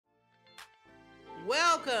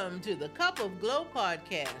Welcome to the Cup of Glow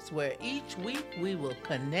podcast, where each week we will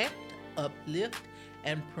connect, uplift,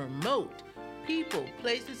 and promote people,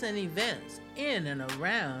 places, and events in and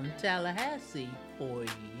around Tallahassee for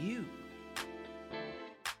you.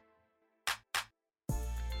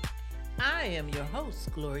 I am your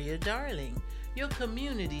host, Gloria Darling, your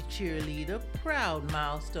community cheerleader, proud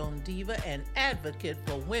milestone diva, and advocate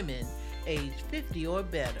for women age 50 or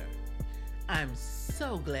better. I'm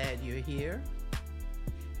so glad you're here.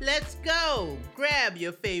 Let's go! Grab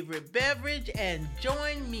your favorite beverage and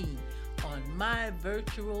join me on my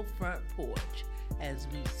virtual front porch as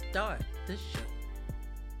we start the show.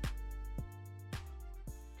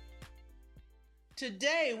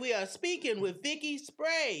 Today we are speaking with Vickie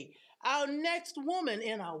Spray, our next woman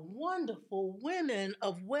in our wonderful Women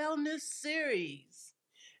of Wellness series.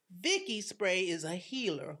 Vickie Spray is a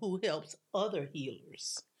healer who helps other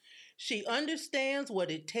healers. She understands what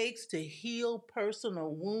it takes to heal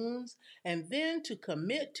personal wounds and then to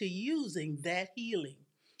commit to using that healing,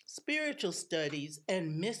 spiritual studies,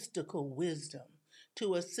 and mystical wisdom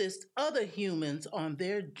to assist other humans on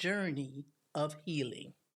their journey of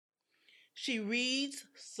healing. She reads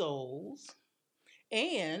souls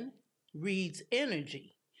and reads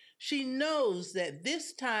energy. She knows that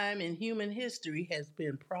this time in human history has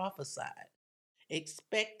been prophesied,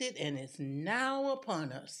 expected, and is now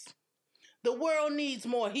upon us. The world needs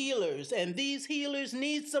more healers, and these healers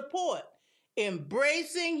need support.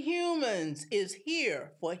 Embracing Humans is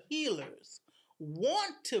here for healers,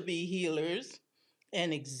 want to be healers,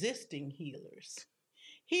 and existing healers.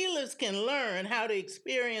 Healers can learn how to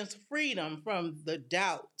experience freedom from the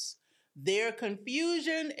doubts, their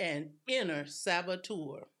confusion, and inner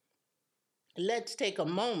saboteur. Let's take a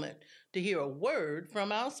moment to hear a word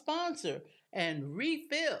from our sponsor and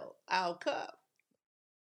refill our cup.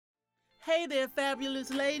 Hey there,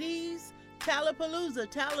 fabulous ladies. Tallapalooza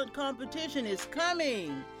Talent Competition is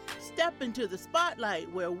coming. Step into the spotlight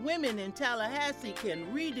where women in Tallahassee can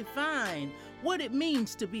redefine what it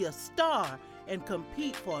means to be a star and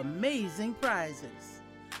compete for amazing prizes.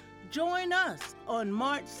 Join us on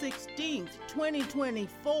March 16th,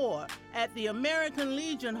 2024 at the American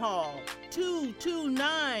Legion Hall,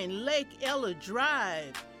 229 Lake Ella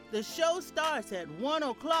Drive. The show starts at 1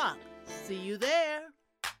 o'clock. See you there.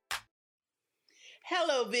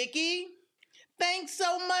 Hello, Vickie. Thanks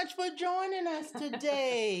so much for joining us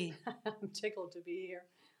today. I'm tickled to be here.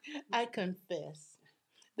 I confess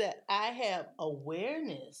that I have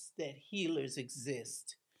awareness that healers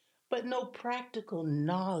exist, but no practical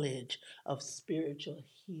knowledge of spiritual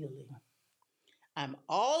healing. I'm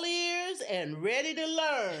all ears and ready to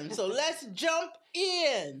learn, so let's jump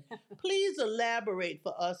in. Please elaborate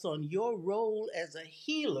for us on your role as a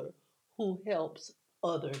healer who helps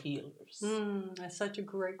other healers. That's such a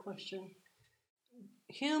great question.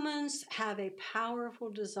 Humans have a powerful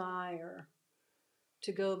desire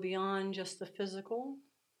to go beyond just the physical,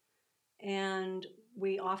 and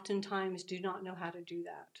we oftentimes do not know how to do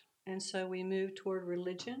that. And so we move toward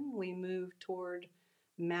religion, we move toward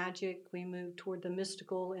magic, we move toward the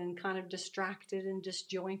mystical in kind of distracted and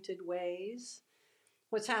disjointed ways.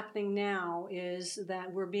 What's happening now is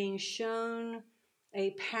that we're being shown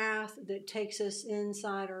a path that takes us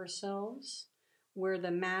inside ourselves, where the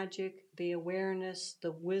magic, the awareness,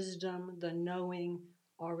 the wisdom, the knowing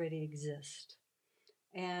already exist.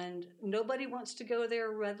 And nobody wants to go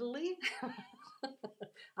there readily.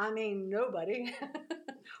 I mean, nobody.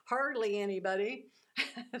 Hardly anybody.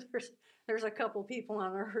 There's a couple people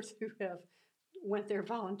on earth who have went there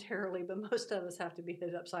voluntarily, but most of us have to be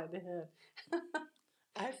hit upside the head.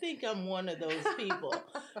 I think I'm one of those people.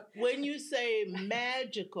 When you say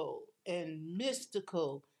magical and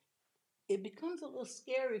mystical, it becomes a little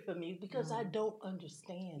scary for me because I don't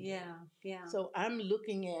understand. Yeah. So I'm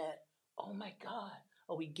looking at, oh my God,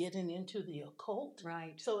 are we getting into the occult?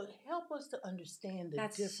 Right. So help us to understand the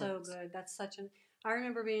difference. That's so good. That's I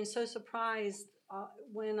remember being so surprised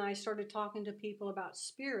when I started talking to people about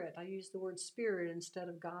spirit. I used the word spirit instead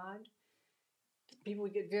of God. People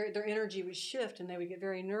would get their energy would shift and they would get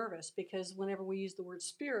very nervous because whenever we use the word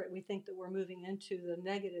spirit, we think that we're moving into the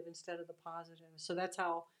negative instead of the positive. So that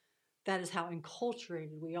is how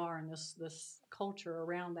enculturated we are in this culture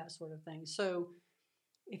around that sort of thing. So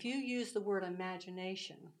if you use the word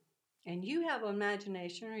imagination, and you have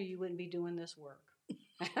imagination or you wouldn't be doing this work.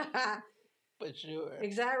 For sure.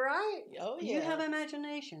 Is that right? Oh, yeah. You have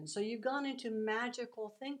imagination. So you've gone into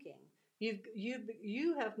magical thinking.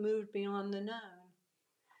 You have moved beyond the known.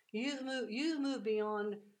 You've moved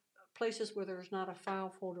beyond places where there's not a file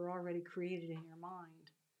folder already created in your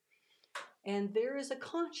mind. And there is a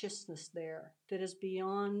consciousness there that is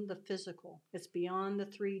beyond the physical. It's beyond the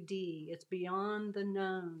 3D. It's beyond the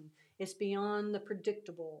known. It's beyond the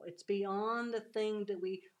predictable. It's beyond the thing that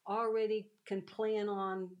we already can plan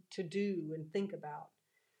on to do and think about.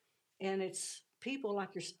 And it's people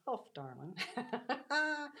like yourself, darling.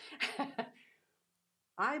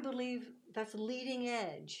 I believe that's leading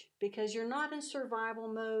edge, because you're not in survival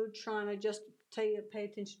mode trying to just pay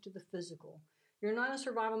attention to the physical. You're not in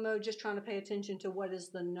survival mode just trying to pay attention to what is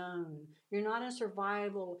the known. You're not in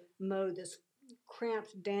survival mode that's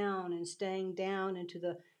cramped down and staying down into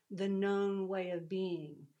the known way of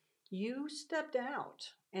being. You stepped out,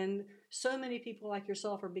 and so many people like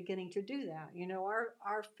yourself are beginning to do that. You know,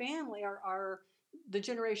 our family, the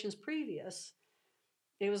generations previous,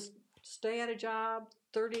 it was stay at a job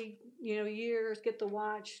 30 years, get the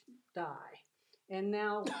watch, die. And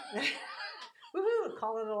now woohoo,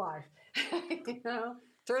 call it a life.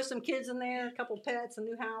 Throw some kids in there, a couple pets, a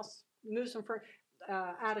new house, move some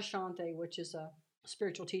Adashante, which is a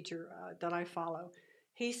spiritual teacher that I follow.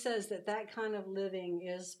 He says that kind of living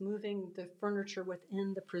is moving the furniture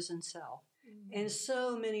within the prison cell. Mm-hmm. And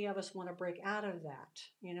so many of us want to break out of that.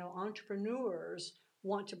 Entrepreneurs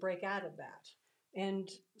want to break out of that. And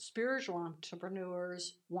spiritual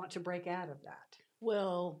entrepreneurs want to break out of that.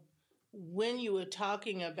 Well, when you were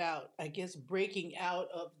talking about, I guess, breaking out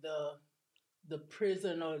of the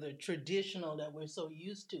prison or the traditional that we're so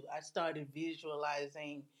used to, I started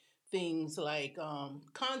visualizing things like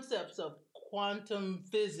concepts of quantum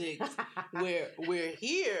physics, where we're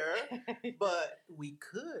here, but we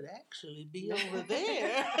could actually be over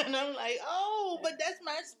there. And I'm like, oh, but that's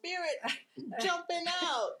my spirit jumping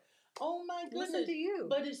out. Oh my goodness. Listen to you.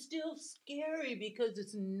 But it's still scary because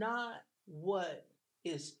it's not what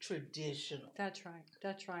is traditional. That's right.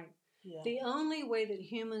 That's right. Yeah. The only way that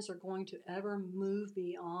humans are going to ever move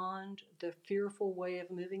beyond the fearful way of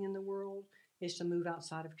moving in the world is to move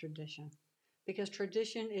outside of tradition. Because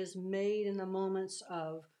tradition is made in the moments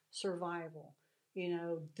of survival.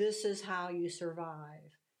 This is how you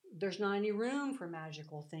survive. There's not any room for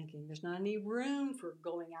magical thinking. There's not any room for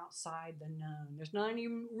going outside the known. There's not any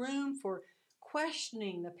room for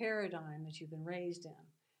questioning the paradigm that you've been raised in.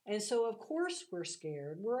 And so, of course, we're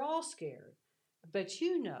scared. We're all scared. But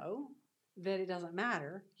you know that it doesn't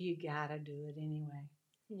matter. You gotta do it anyway.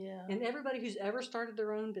 Yeah. And everybody who's ever started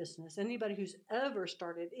their own business, anybody who's ever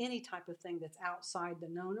started any type of thing that's outside the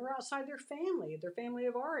known or outside their family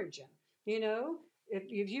of origin, if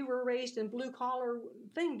you were raised in blue collar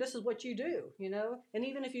thing, this is what you do, And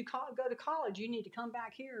even if you go to college, you need to come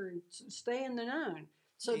back here and stay in the known.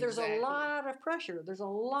 So There's a lot of pressure. There's a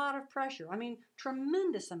lot of pressure. I mean,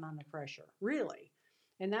 tremendous amount of pressure, really.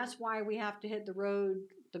 And that's why we have to hit the road,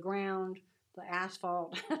 the ground, the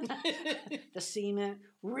asphalt, the cement,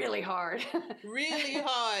 really hard. Really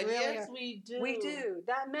hard. Really yes, hard. We do. We do.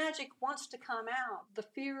 That magic wants to come out. The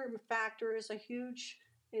fear factor is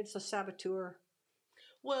it's a saboteur.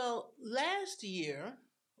 Well, last year,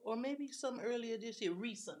 or maybe some earlier this year,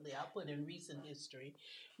 recently, I'll put in recent history,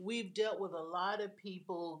 we've dealt with a lot of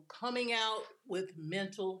people coming out with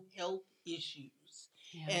mental health issues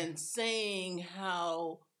and saying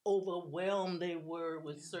how overwhelmed they were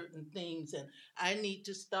with certain things, and I need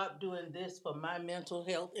to stop doing this for my mental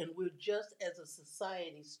health. And we're just, as a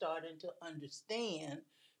society, starting to understand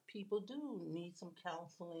people do need some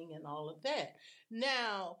counseling and all of that.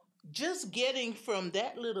 Now, just getting from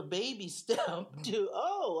that little baby step to,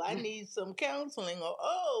 oh, I need some counseling, or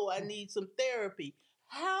oh, I need some therapy.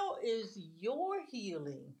 How is your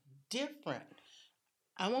healing different?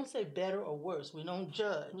 I won't say better or worse. We don't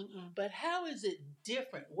judge. But how is it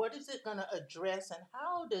different? What is it going to address, and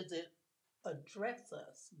how does it address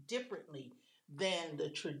us differently than the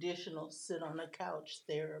traditional sit on the couch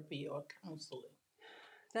therapy or counseling?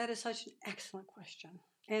 That is such an excellent question.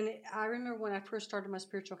 And I remember when I first started my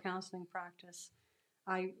spiritual counseling practice,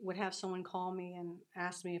 I would have someone call me and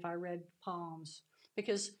ask me if I read palms,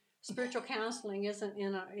 because spiritual counseling isn't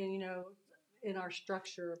in our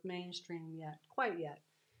structure of mainstream quite yet.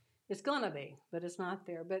 It's gonna be, but it's not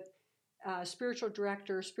there. But spiritual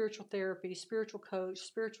director, spiritual therapy, spiritual coach,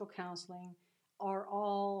 spiritual counseling are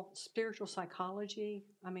all spiritual psychology.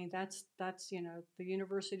 I mean, that's the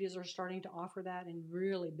universities are starting to offer that in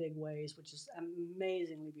really big ways, which is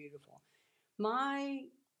amazingly beautiful. My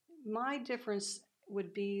difference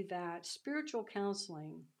would be that spiritual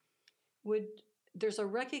counseling there's a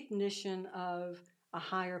recognition of a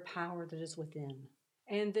higher power that is within,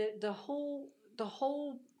 and that the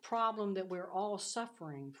whole problem that we're all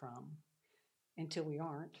suffering from, until we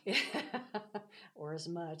aren't, or as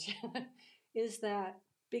much, is that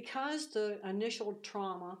Because the initial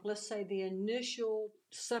trauma, let's say the initial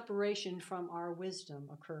separation from our wisdom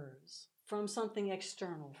occurs from something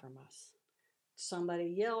external from us. Somebody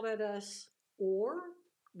yelled at us, or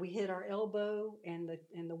we hit our elbow, and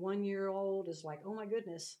the 1-year-old is like, "Oh my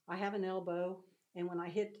goodness, I have an elbow, and when I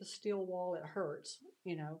hit the steel wall, it hurts."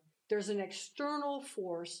 There's an external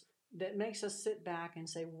force that makes us sit back and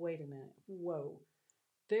say, "Wait a minute, whoa,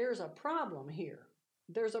 there's a problem here."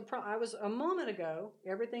 I was a moment ago,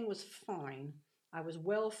 everything was fine. I was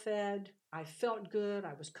well fed. I felt good.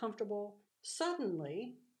 I was comfortable.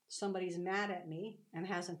 Suddenly, somebody's mad at me and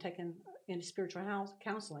hasn't taken any spiritual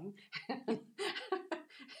counseling.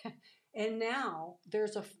 And now there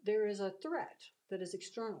is a threat that is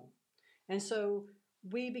external. And so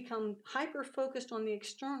we become hyper focused on the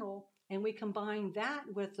external, and we combine that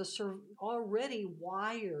with the already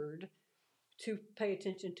wired to pay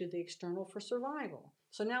attention to the external for survival.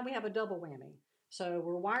 So now we have a double whammy. So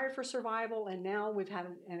we're wired for survival, and now we've had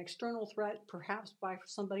an external threat, perhaps by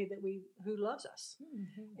somebody who loves us.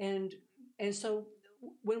 Mm-hmm. And so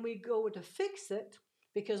when we go to fix it,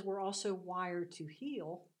 because we're also wired to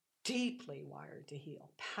heal, deeply wired to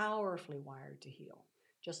heal, powerfully wired to heal.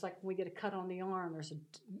 Just like when we get a cut on the arm, there's an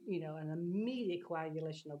immediate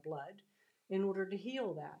coagulation of blood in order to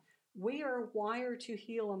heal that. We are wired to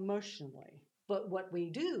heal emotionally. But what we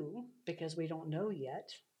do, because we don't know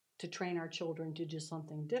yet, to train our children to do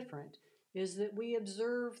something different, is that we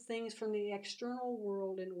observe things from the external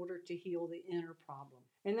world in order to heal the inner problem.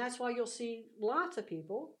 And that's why you'll see lots of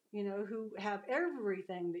people, who have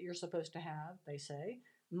everything that you're supposed to have, they say.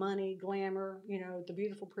 Money, glamour, the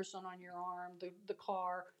beautiful person on your arm, the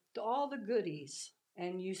car, all the goodies.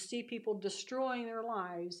 And you see people destroying their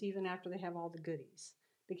lives even after they have all the goodies,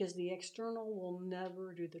 because the external will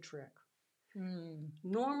never do the trick.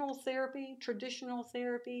 Normal therapy, traditional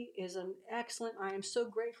therapy is an excellent. I am so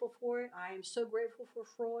grateful for it. I am so grateful for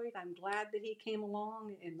Freud. I'm glad that he came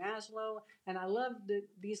along, and Maslow. And I love that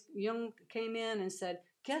these young came in and said,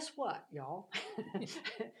 "Guess what, y'all?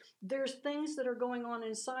 There's things that are going on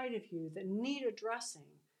inside of you that need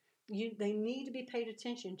addressing. They need to be paid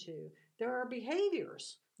attention to. There are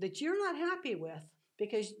behaviors that you're not happy with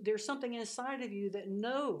because there's something inside of you that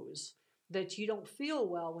knows that you don't feel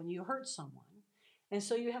well when you hurt someone. And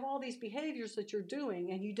so you have all these behaviors that you're doing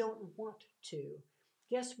and you don't want to.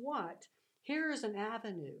 Guess what? Here is an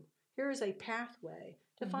avenue. Here is a pathway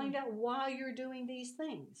to find out why you're doing these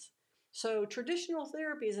things." So traditional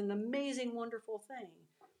therapy is an amazing, wonderful thing.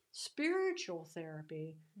 Spiritual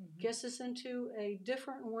therapy gets us into a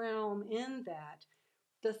different realm in that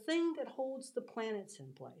the thing that holds the planets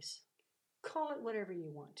in place, call it whatever you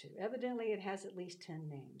want to. Evidently, it has at least 10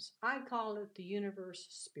 names. I call it the universe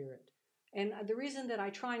spirit. And the reason that I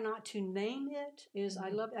try not to name it is I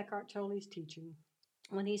love Eckhart Tolle's teaching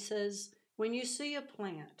when he says, when you see a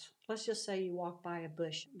plant, let's just say you walk by a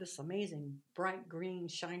bush, this amazing bright green,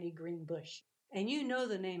 shiny green bush, and you know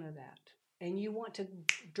the name of that, and you want to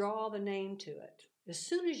draw the name to it. As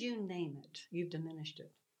soon as you name it, you've diminished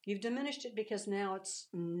it. You've diminished it because now it's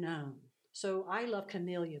known. So I love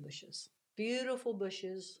camellia bushes. Beautiful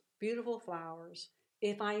bushes, beautiful flowers.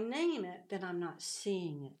 If I name it, then I'm not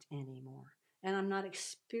seeing it anymore, and I'm not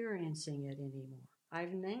experiencing it anymore.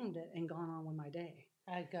 I've named it and gone on with my day.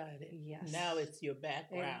 I got it. Yes. Now it's your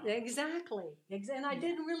background. Exactly. And I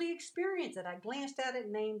didn't really experience it. I glanced at it,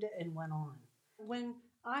 named it, and went on. When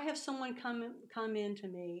I have someone come in to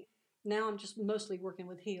me, now I'm just mostly working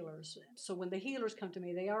with healers. So when the healers come to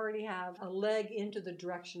me, they already have a leg into the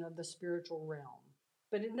direction of the spiritual realm.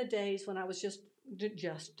 But in the days when I was just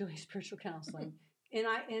doing spiritual counseling,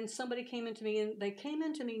 and somebody came into me, and they came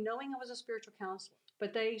into me knowing I was a spiritual counselor,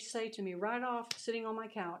 but they say to me right off, sitting on my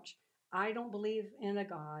couch, "I don't believe in a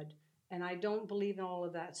God, and I don't believe in all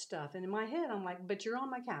of that stuff." And in my head, I'm like, "But you're on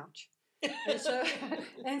my couch."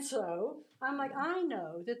 and so I'm like, I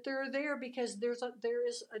know that they're there because there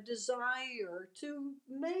is a desire to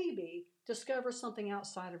maybe discover something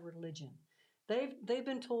outside of religion. They've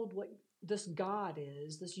been told what this God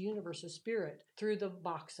is, this universe of spirit, through the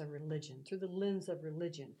box of religion, through the lens of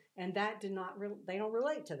religion, and that they don't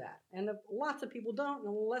relate to that, and lots of people don't,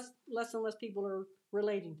 and less and less people are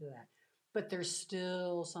relating to that. But there's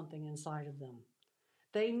still something inside of them.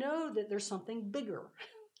 They know that there's something bigger.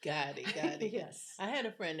 Got it. Yes. I had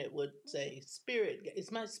a friend that would say,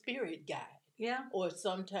 it's my spirit guide. Yeah. Or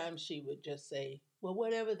sometimes she would just say, well,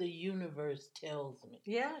 whatever the universe tells me.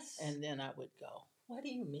 Yes. And then I would go, What do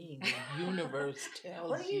you mean the universe tells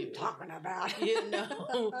What are you you? talking about?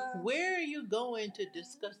 Where are you going to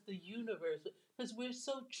discuss the universe? Because we're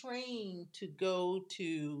so trained to go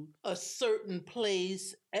to a certain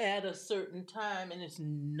place at a certain time, and there's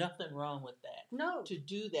nothing wrong with that. No. To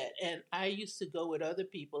do that. And I used to go with other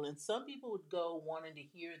people, and some people would go wanting to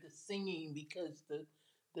hear the singing because the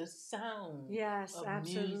sound Yes, of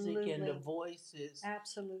absolutely. music and the voices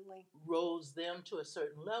Absolutely. rose them to a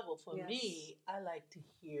certain level. For Yes. me, I like to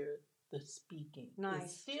hear the speaking. Nice. It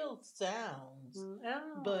still sounds,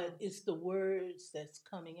 Oh. but it's the words that's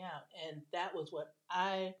coming out. And that was what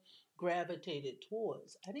I gravitated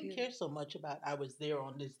towards. I didn't care so much about I was there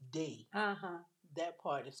on this day. Uh-huh. That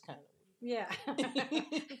part is kind of Yeah.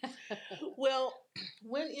 well,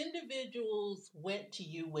 when individuals went to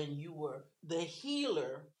you when you were the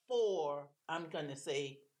healer for, I'm going to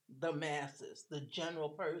say, the masses, the general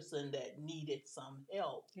person that needed some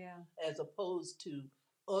help, Yeah. as opposed to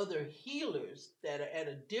other healers that are at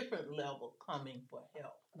a different level coming for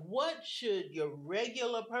help. What should your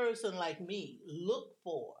regular person like me look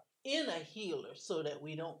for in a healer so that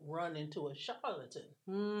we don't run into a charlatan?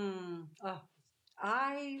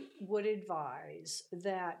 I would advise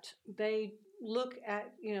that they look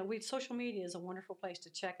at, social media is a wonderful place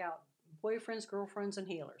to check out boyfriends, girlfriends, and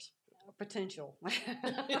healers, potential,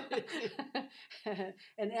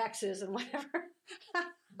 and exes and whatever. Yeah.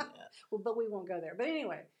 Well, but we won't go there. But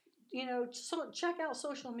anyway, so check out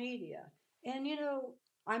social media. And,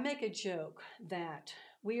 I make a joke that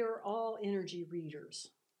we are all energy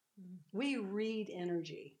readers. We read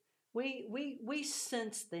energy. We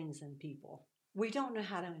sense things in people. We don't know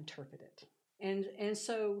how to interpret it. And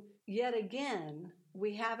so yet again,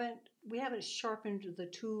 we haven't sharpened the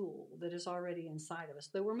tool that is already inside of us.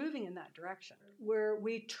 Though we're moving in that direction, where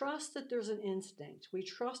we trust that there's an instinct, we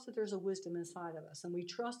trust that there's a wisdom inside of us, and we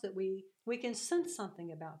trust that we can sense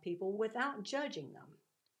something about people without judging them.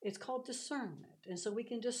 It's called discernment. And so we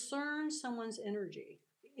can discern someone's energy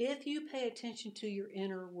if you pay attention to your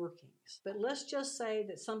inner workings. But let's just say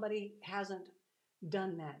that somebody hasn't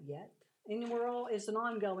done that yet. And it's an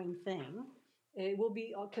ongoing thing. It will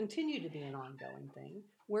continue to be an ongoing thing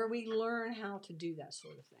where we learn how to do that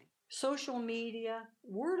sort of thing. Social media,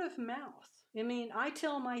 word of mouth. I mean, I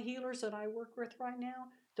tell my healers that I work with right now,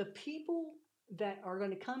 the people that are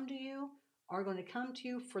going to come to you are going to come to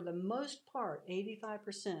you for the most part, 85%,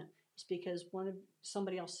 is because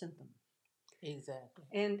somebody else sent them. Exactly.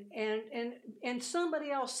 And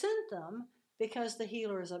somebody else sent them because the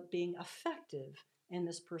healer is being effective in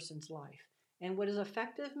this person's life. And what does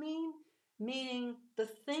effective mean? Meaning the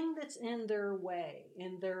thing that's in their way,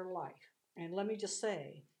 in their life. And let me just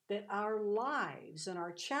say that our lives and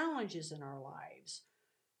our challenges in our lives,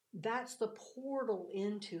 that's the portal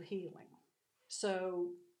into healing.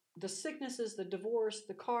 So the sicknesses, the divorce,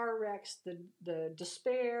 the car wrecks, the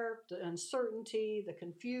despair, the uncertainty, the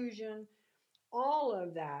confusion, all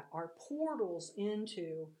of that are portals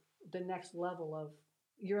into the next level of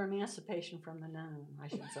your emancipation from the known, I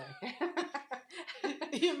should say.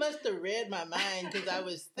 You must have read my mind, because I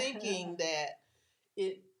was thinking that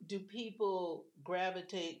do people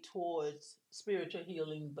gravitate towards spiritual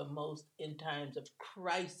healing the most in times of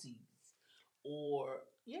crises? Or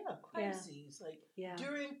crises.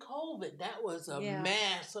 During COVID, that was a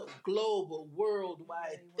massive global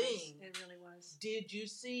worldwide thing. It really was. Did you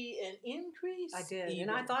see an increase? I did.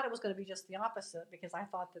 And I thought it was going to be just the opposite, because I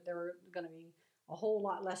thought that there were going to be a whole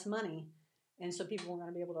lot less money, and so people weren't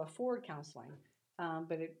going to be able to afford counseling.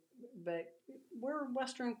 But we're a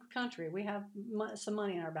Western country. We have some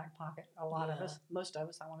money in our back pocket. A lot of us, most of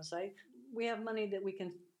us, I want to say, we have money that we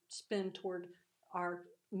can spend toward our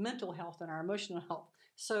mental health and our emotional health.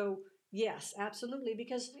 So yes, absolutely.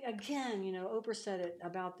 Because again, Oprah said it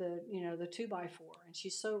about the 2x4, and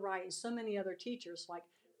she's so right. And so many other teachers,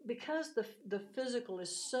 because the physical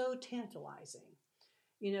is so tantalizing.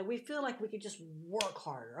 We feel like we could just work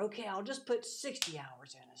harder. Okay, I'll just put 60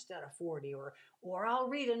 hours in instead of 40, or I'll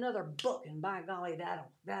read another book, and by golly,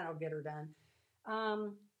 that'll get her done.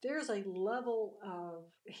 There's a level of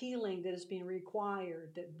healing that is being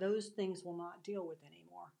required that those things will not deal with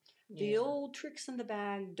anymore. Yeah. The old tricks in the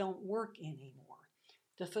bag don't work anymore.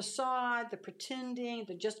 The facade, the pretending,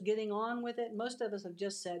 the just getting on with it. Most of us have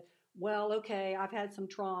just said, well, okay, I've had some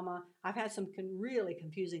trauma. I've had some really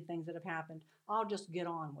confusing things that have happened. I'll just get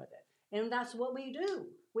on with it. And that's what we do.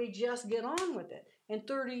 We just get on with it. And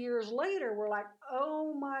 30 years later, we're like,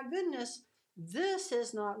 oh my goodness, this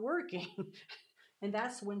is not working. And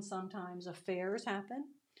that's when sometimes affairs happen.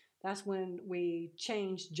 That's when we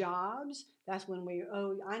change jobs. That's when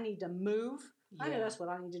I need to move. Yeah. I know that's what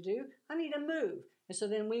I need to do. I need to move. And so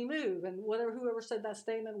then we move, and whoever said that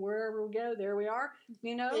statement, wherever we go, there we are.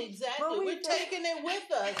 Exactly. Well, We're taking it with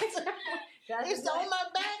us. It's on my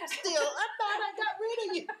back still. I thought I got rid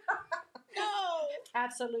of you. No.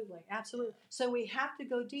 Absolutely, absolutely. So we have to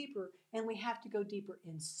go deeper, and we have to go deeper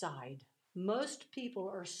inside. Most people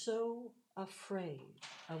are so afraid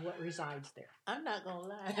of what resides there. I'm not gonna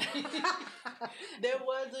lie. There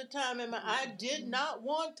was a time in I did not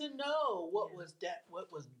want to know what was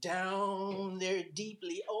down there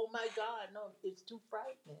deeply. Oh my God, no, it's too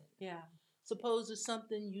frightening. Yeah. Suppose it's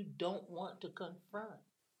something you don't want to confront.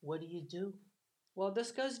 What do? Well,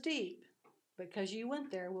 this goes deep because you went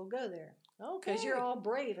there. We'll go there. Okay. Because you're all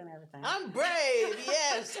brave and everything. I'm brave.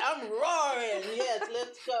 Yes, I'm roaring. Yes,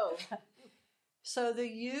 let's go. So the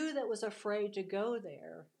you that was afraid to go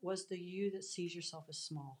there was the you that sees yourself as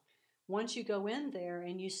small. Once you go in there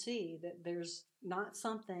and you see that there's not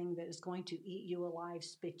something that is going to eat you alive,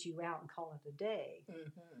 spit you out, and call it a day,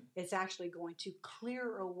 it's actually going to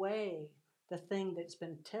clear away the thing that's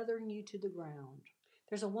been tethering you to the ground.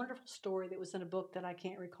 There's a wonderful story that was in a book that I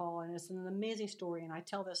can't recall, and it's an amazing story, and I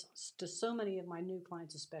tell this to so many of my new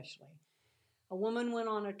clients especially. A woman went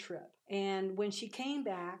on a trip, and when she came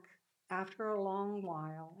back after a long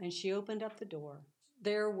while and she opened up the door,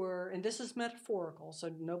 there were, and this is metaphorical,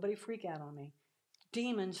 so nobody freak out on me,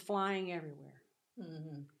 demons flying everywhere.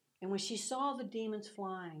 Mm-hmm. And when she saw the demons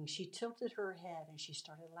flying, she tilted her head and she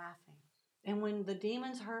started laughing. And when the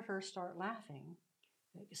demons heard her start laughing,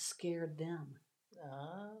 it scared them.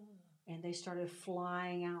 And they started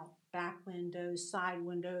flying out back windows, side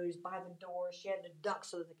windows, by the door. She had to duck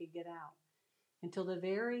so that they could get out. Until the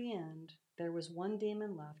very end, there was one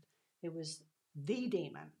demon left. It was the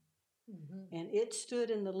demon. Mm-hmm. And it stood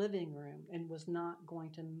in the living room and was not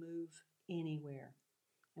going to move anywhere.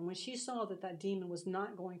 And when she saw that that demon was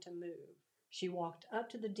not going to move, she walked up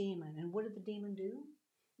to the demon. And what did the demon do?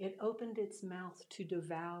 It opened its mouth to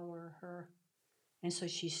devour her. And so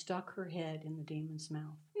she stuck her head in the demon's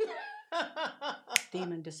mouth.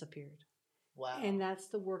 Demon disappeared. Wow. And that's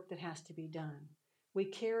the work that has to be done. We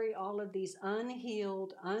carry all of these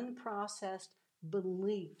unhealed, unprocessed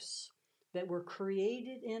beliefs that were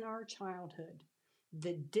created in our childhood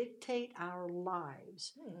that dictate our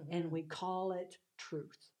lives, and we call it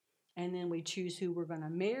truth. And then we choose who we're going to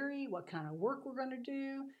marry, what kind of work we're going to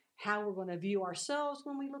do, how we're going to view ourselves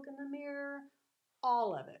when we look in the mirror,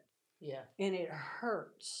 all of it. Yeah. And it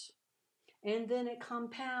hurts. And then it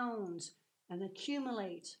compounds and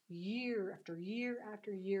accumulates year after year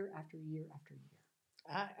after year after year after year.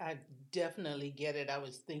 I definitely get it. I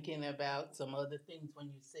was thinking about some other things when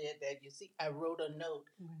you said that. You see, I wrote a note,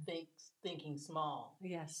 thinking small.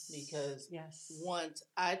 Yes. Because once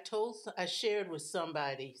I shared with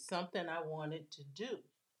somebody something I wanted to do.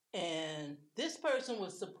 And this person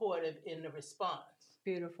was supportive in the response.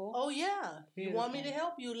 Beautiful. Oh, yeah. Beautiful. You want me to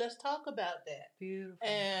help you? Let's talk about that. Beautiful.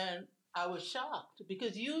 And I was shocked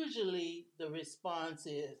because usually the response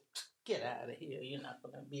is, get out of here. You're not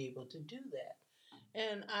going to be able to do that.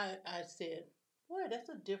 And I said, boy, that's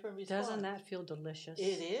a different response. Doesn't that feel delicious?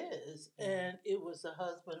 It is. And it was the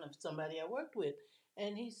husband of somebody I worked with.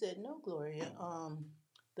 And he said, no, Gloria,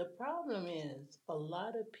 the problem is a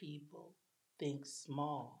lot of people think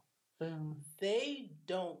small. Boom. They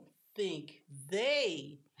don't think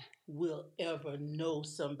they will ever know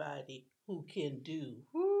somebody who can do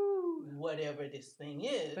whatever this thing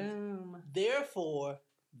is. Boom. Therefore,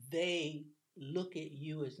 they look at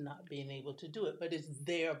you as not being able to do it, but it's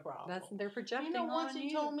their problem. They're projecting on you. Once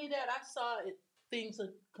he told me that, I saw things a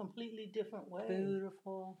completely different way.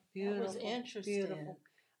 Beautiful. That was interesting. Beautiful.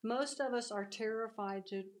 Most of us are terrified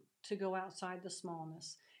to go outside the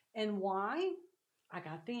smallness. And why? I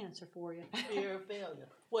got the answer for you. Fear of failure.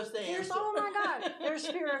 What's the answer? Oh my God. There's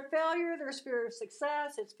fear of failure. There's fear of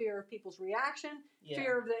success. It's fear of people's reaction. Yeah.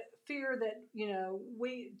 Fear that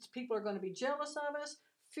people are going to be jealous of us.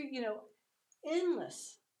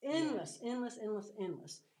 Endless.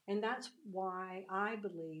 And that's why I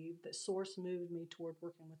believe that Source moved me toward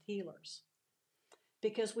working with healers.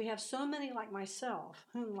 Because we have so many like myself,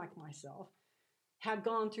 have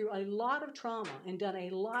gone through a lot of trauma and done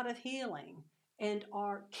a lot of healing and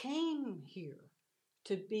came here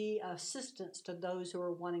to be assistance to those who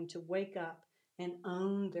are wanting to wake up and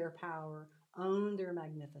own their power, own their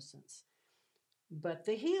magnificence. But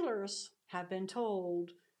the healers have been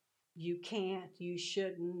told, you can't, you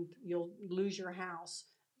shouldn't, you'll lose your house,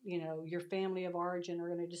 your family of origin are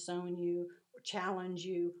going to disown you or challenge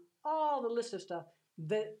you, all the list of stuff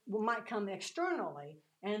that might come externally.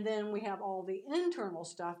 And then we have all the internal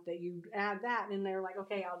stuff that you add that, and they're like,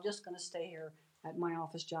 okay, I'm just going to stay here at my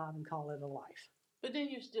office job and call it a life. But then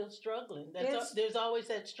you're still struggling. It's- There's always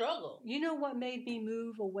that struggle. You know what made me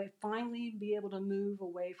move away, finally be able to move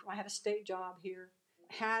away from, I had a state job here,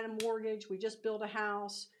 had a mortgage, we just built a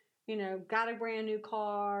house, got a brand new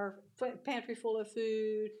car, pantry full of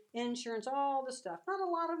food, insurance, all the stuff. Not a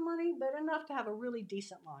lot of money, but enough to have a really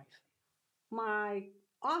decent life. My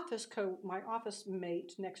my office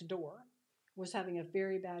mate next door was having a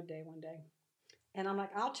very bad day one day. And I'm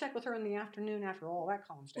like, I'll check with her in the afternoon after all that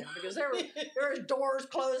calms down, because there was doors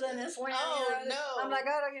closing and slamming. Oh, no. I'm like,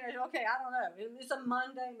 oh, okay, I don't know. It's a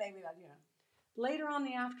Monday, maybe that. Later on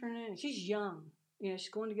in the afternoon, she's young. She's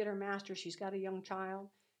going to get her master's. She's got a young child.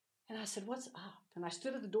 And I said, what's up? And I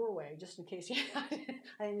stood at the doorway just in case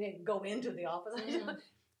I didn't go into the office. Mm-hmm.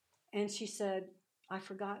 And she said, I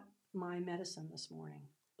forgot my medicine this morning.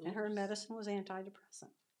 Oops. And her medicine was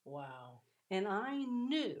antidepressant. Wow. And I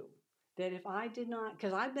knew that if I did not,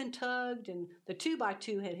 because I've been tugged, and the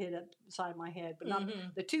 2x2 had hit upside my head, but not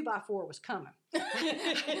the 2x4 was coming.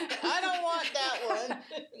 I don't want that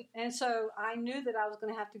one. And so I knew that I was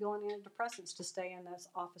going to have to go on antidepressants to stay in this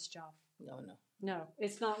office job. No,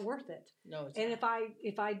 it's not worth it. No, it's and not.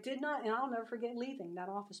 if I did not, and I'll never forget leaving that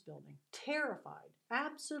office building, terrified,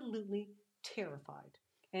 absolutely terrified.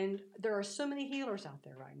 And there are so many healers out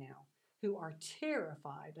there right now who are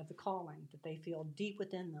terrified of the calling that they feel deep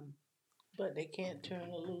within them. But they can't turn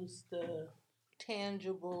loose the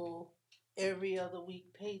tangible every other week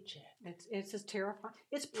paycheck. It's just terrifying.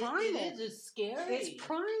 It's primal. It is. It's scary. It's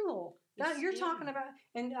primal. That you're talking about,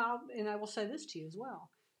 and I will say this to you as well.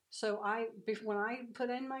 So when I put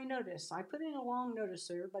in my notice, I put in a long notice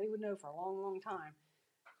so everybody would know for a long, long time.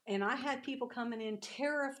 And I had people coming in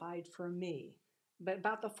terrified for me. But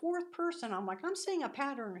about the fourth person, I'm like, I'm seeing a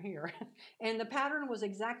pattern here. And the pattern was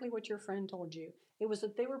exactly what your friend told you. It was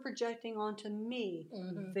that they were projecting onto me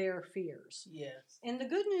their fears. Yes. And the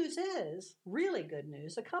good news is, really good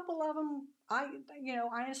news, a couple of them, I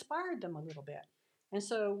inspired them a little bit. And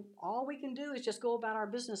so all we can do is just go about our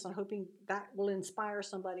business and hoping that will inspire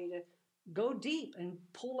somebody to go deep and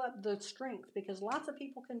pull up the strength, because lots of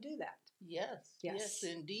people can do that. Yes. Yes,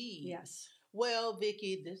 indeed. Yes. Well,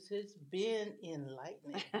 Vickie, this has been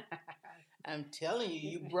enlightening. I'm telling you,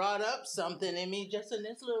 you brought up something in me just in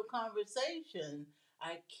this little conversation.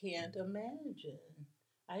 I can't imagine.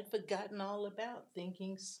 I'd forgotten all about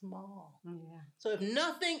thinking small. Yeah. So if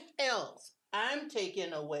nothing else, I'm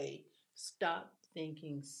taking away, stop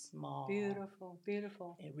thinking small. Beautiful,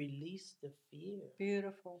 beautiful. And release the fear.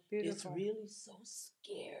 Beautiful, beautiful. It's really so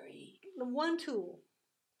scary. The one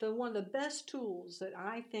of the best tools that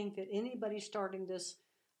I think that anybody starting this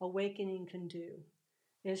awakening can do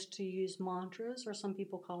is to use mantras, or some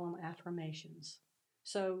people call them affirmations.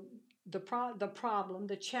 So the problem,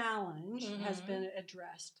 the challenge has been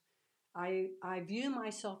addressed. I view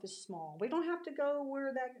myself as small. We don't have to go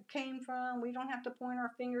where that came from. We don't have to point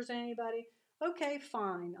our fingers at anybody. Okay,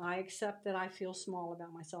 fine. I accept that I feel small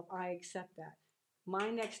about myself. I accept that.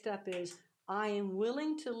 My next step is I am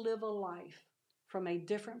willing to live a life from a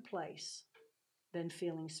different place than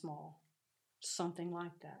feeling small. Something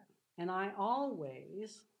like that. And I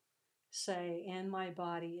always say, and my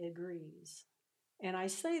body agrees. And I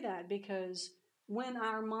say that because when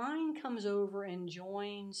our mind comes over and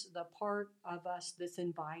joins the part of us that's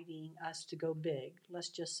inviting us to go big, let's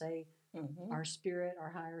just say our spirit, our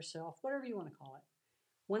higher self, whatever you want to call it.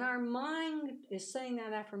 When our mind is saying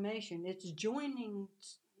that affirmation, it's joining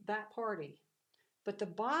that party. But the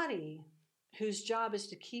body, whose job is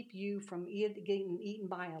to keep you from getting eaten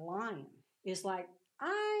by a lion, is like,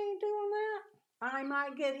 I ain't doing that. I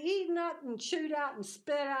might get eaten up and chewed out and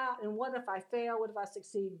spit out, and what if I fail? What if I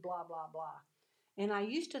succeed? Blah, blah, blah. And I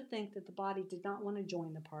used to think that the body did not want to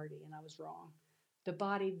join the party, and I was wrong. The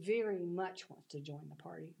body very much wants to join the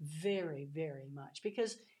party, very, very much,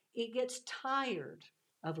 because it gets tired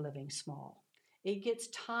of living small. It gets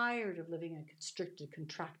tired of living in a constricted,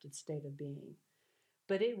 contracted state of being.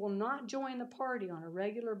 But it will not join the party on a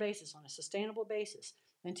regular basis, on a sustainable basis,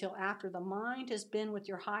 until after the mind has been with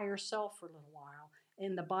your higher self for a little while,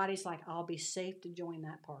 and the body's like, I'll be safe to join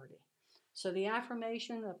that party. So the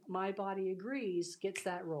affirmation of my body agrees gets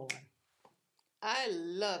that rolling. I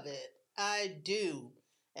love it. I do.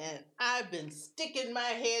 And I've been sticking my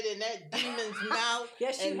head in that demon's mouth.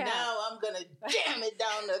 Yes, you and have. Now I'm going to jam it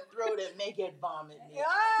down the throat and make it vomit me.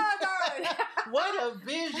 Oh, darn. What a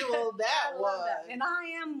visual that was. That. And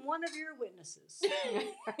I am one of your witnesses.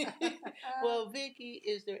 Well, Vickie,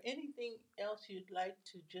 is there anything else you'd like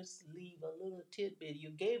to just leave a little tidbit?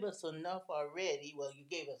 You gave us enough already. Well, you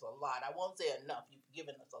gave us a lot. I won't say enough. You've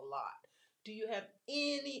given us a lot. Do you have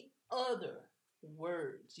any other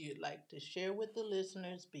words you'd like to share with the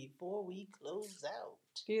listeners before we close out?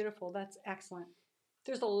 Beautiful. That's excellent.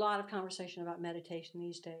 There's a lot of conversation about meditation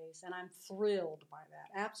these days, and I'm thrilled by that.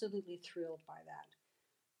 Absolutely thrilled by that.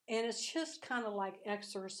 And it's just kind of like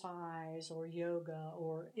exercise or yoga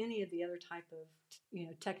or any of the other type of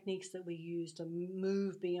techniques that we use to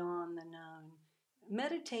move beyond the known.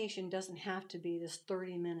 Meditation doesn't have to be this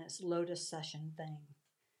 30 minutes lotus session thing.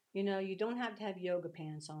 You don't have to have yoga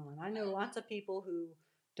pants on. I know lots of people who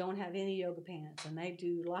don't have any yoga pants and they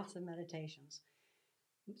do lots of meditations.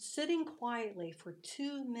 Sitting quietly for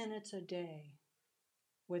 2 minutes a day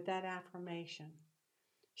with that affirmation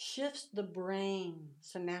shifts the brain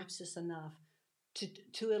synapses enough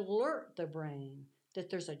to alert the brain that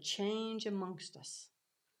there's a change amongst us.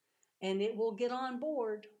 And it will get on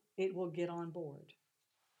board. It will get on board.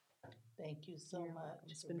 Thank you so much.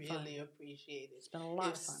 It's been really fun. Appreciate it. It's been a lot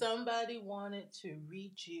if of fun. Somebody wanted to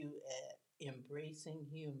reach you at Embracing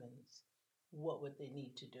Humans, what would they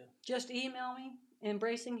need to do? Just email me,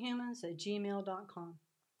 embracinghumans@gmail.com.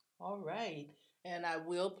 All right. And I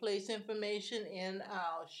will place information in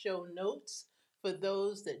our show notes for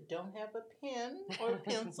those that don't have a pen or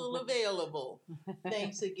pencil available.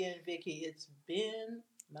 Thanks again, Vickie. It's been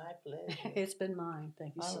my pleasure. It's been mine.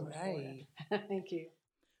 Thank you so much for it. Thank you.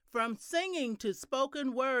 From singing to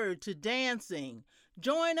spoken word to dancing,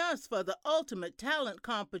 join us for the ultimate talent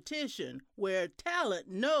competition where talent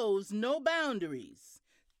knows no boundaries.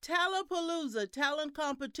 Talapalooza Talent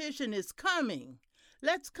Competition is coming.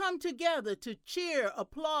 Let's come together to cheer,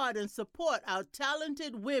 applaud, and support our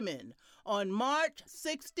talented women on March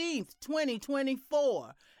 16th,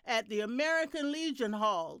 2024 at the American Legion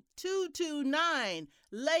Hall, 229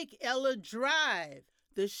 Lake Ella Drive.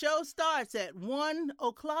 The show starts at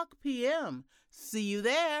 1:00 p.m. See you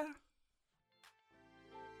there.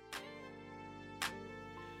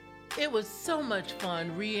 It was so much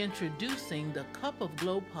fun reintroducing the Cup of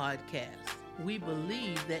Glow podcast. We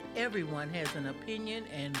believe that everyone has an opinion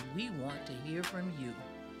and we want to hear from you.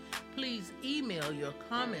 Please email your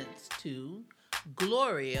comments to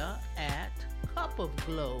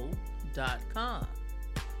gloria@cupofglow.com.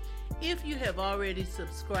 If you have already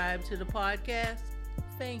subscribed to the podcast,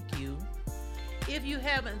 thank you. If you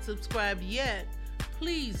haven't subscribed yet,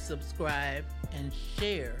 please subscribe and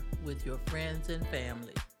share with your friends and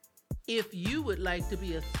family. If you would like to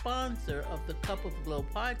be a sponsor of the Cup of Glow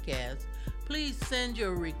podcast, please send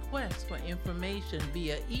your request for information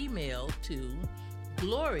via email to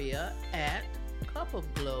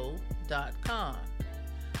gloria@cupofglow.com.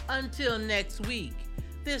 Until next week,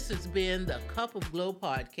 this has been the Cup of Glow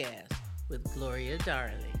podcast with Gloria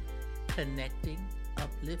Darling, connecting,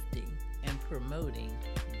 uplifting, and promoting